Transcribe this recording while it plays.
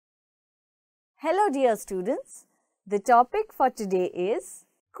Hello dear students, the topic for today is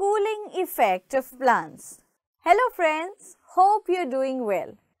cooling effect of plants. Hello friends, hope you're doing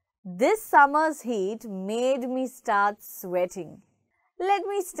well. This summer's heat made me start sweating. Let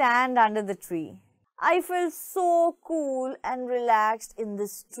me stand under the tree. I felt so cool and relaxed in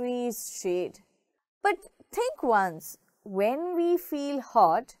this tree's shade. But think once, when we feel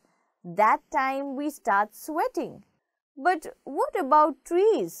hot, that time we start sweating. But what about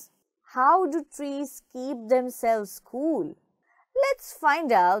trees? How do trees keep themselves cool? Let's find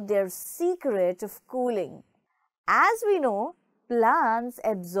out their secret of cooling. As we know, plants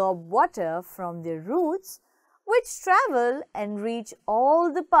absorb water from their roots, which travel and reach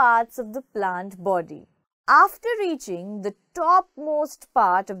all the parts of the plant body. After reaching the topmost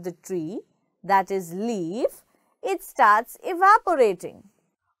part of the tree, that is leaf, it starts evaporating.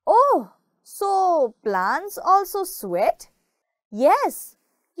 Oh, so plants also sweat? Yes,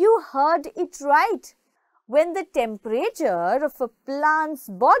 you heard it right. When the temperature of a plant's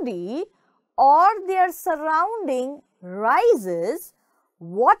body or their surrounding rises,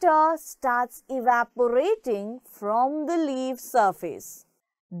 water starts evaporating from the leaf surface.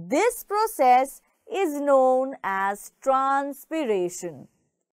 This process is known as transpiration.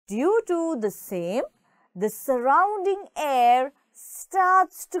 Due to the same, the surrounding air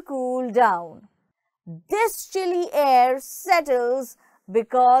starts to cool down. This chilly air settles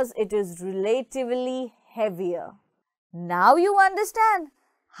because it is relatively heavier. Now you understand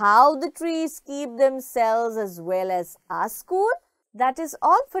how the trees keep themselves as well as us cool? That is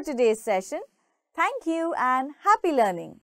all for today's session. Thank you and happy learning.